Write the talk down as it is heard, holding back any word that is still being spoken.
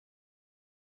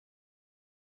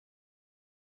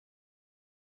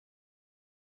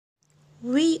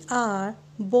We are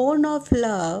born of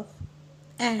love,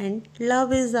 and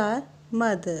love is our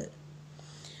mother.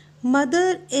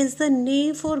 Mother is the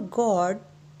name for God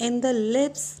in the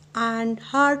lips and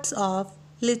hearts of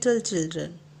little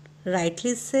children.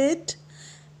 Rightly said.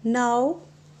 Now,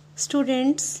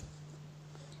 students,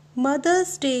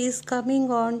 Mother's Day is coming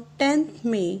on 10th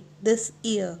May this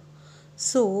year.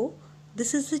 So,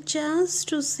 this is a chance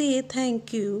to say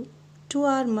thank you to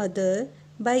our mother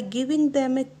by giving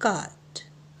them a card.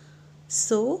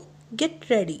 So, get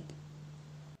ready.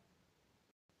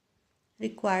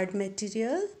 Required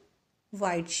material: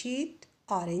 white sheet,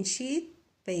 orange sheet,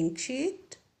 pink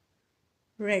sheet,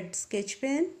 red sketch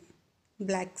pen,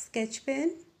 black sketch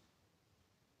pen,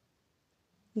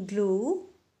 glue,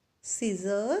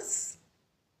 scissors,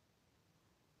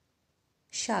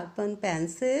 sharpen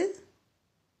pencil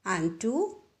and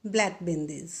two black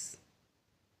bindis.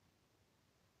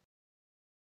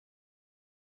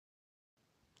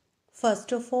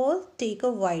 First of all, take a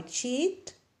white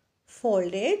sheet,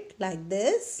 fold it like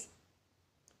this,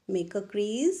 make a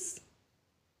crease,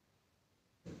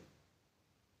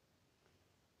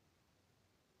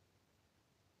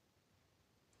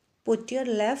 put your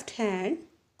left hand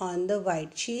on the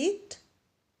white sheet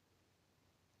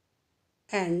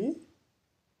and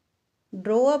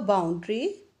draw a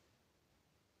boundary.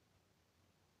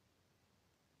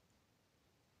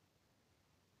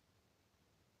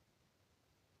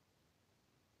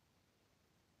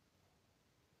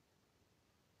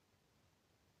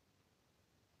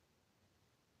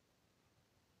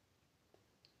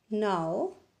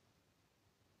 Now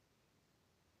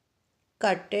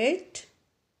cut it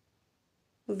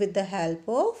with the help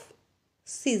of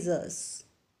scissors.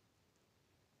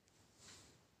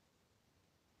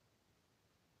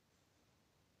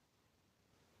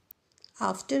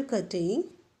 After cutting,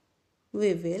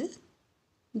 we will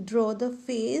draw the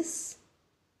face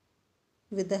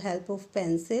with the help of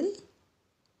pencil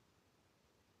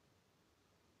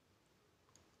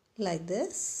like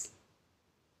this.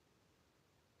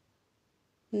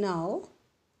 Now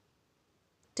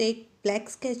take black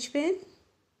sketch pen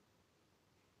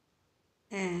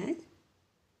and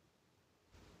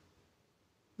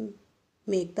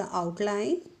make the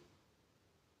outline.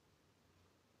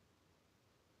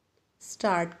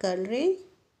 Start coloring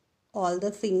all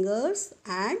the fingers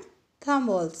and thumb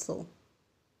also.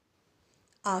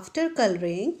 After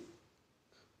coloring,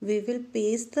 we will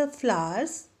paste the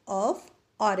flowers of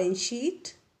orange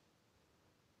sheet.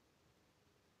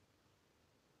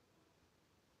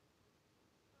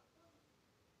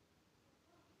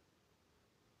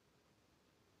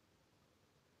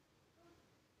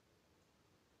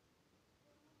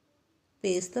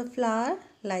 Paste the flower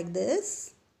like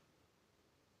this.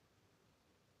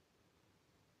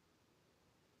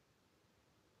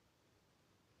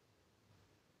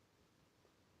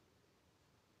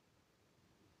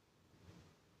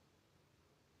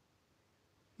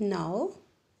 Now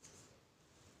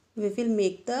we will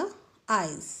make the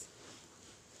eyes.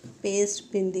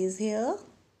 Paste bindis here.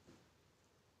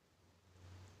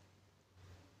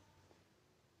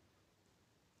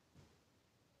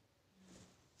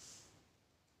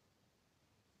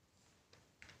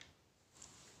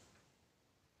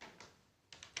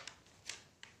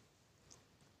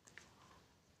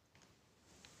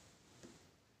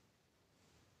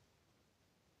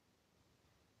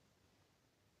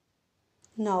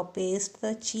 Now paste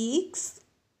the cheeks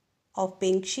of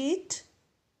pink sheet.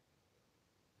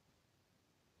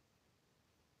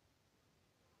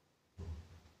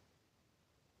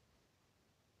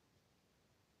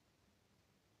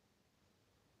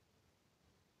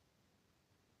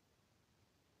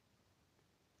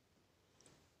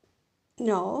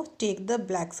 Now take the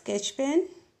black sketch pen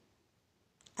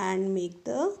and make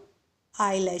the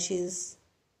eyelashes.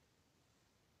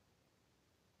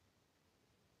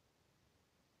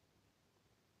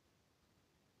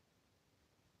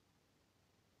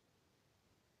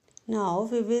 Now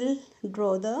we will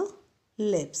draw the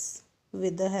lips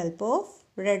with the help of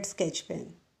red sketch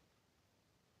pen.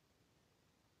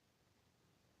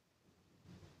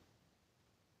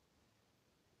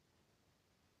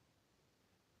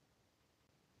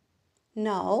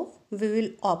 Now we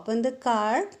will open the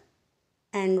card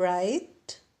and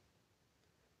write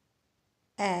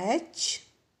H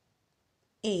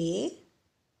A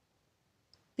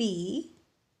P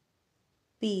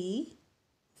P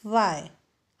Y.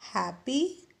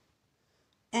 Happy.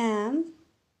 M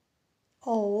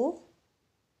O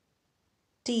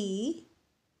T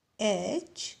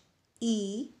H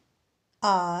E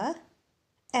R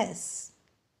S.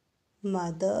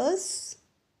 Mothers.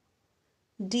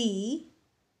 D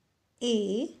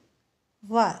A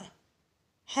Y.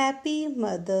 Happy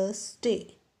Mother's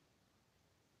Day.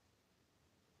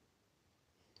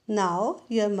 Now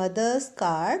your mother's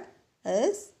card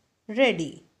is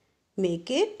ready. Make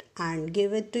it and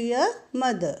give it to your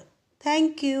mother.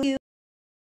 Thank you.